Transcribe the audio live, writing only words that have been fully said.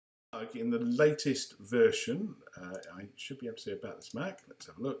bug in the latest version. I should be able to say about this Mac. Let's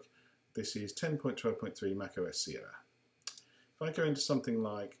have a look. This is 10.12.3 Mac OS Sierra. If I go into something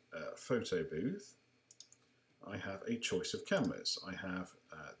like Photo Booth, I have a choice of cameras. I have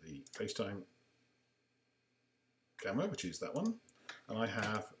the FaceTime camera, which is that one, and I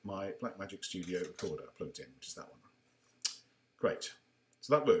have my Blackmagic Studio recorder plugged in, which is that one. Great.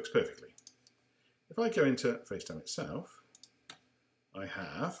 So that works perfectly. If I go into FaceTime itself, I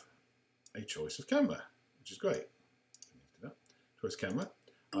have a choice of camera, which is great. Choice camera.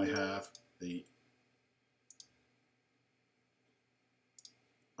 I have the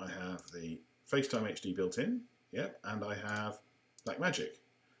FaceTime HD built in, yeah, and I have Blackmagic.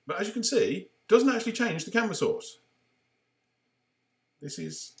 But as you can see, it doesn't actually change the camera source. This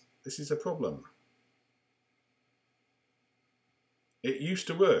is a problem. It used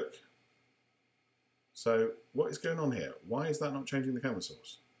to work. So what is going on here? Why is that not changing the camera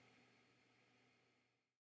source?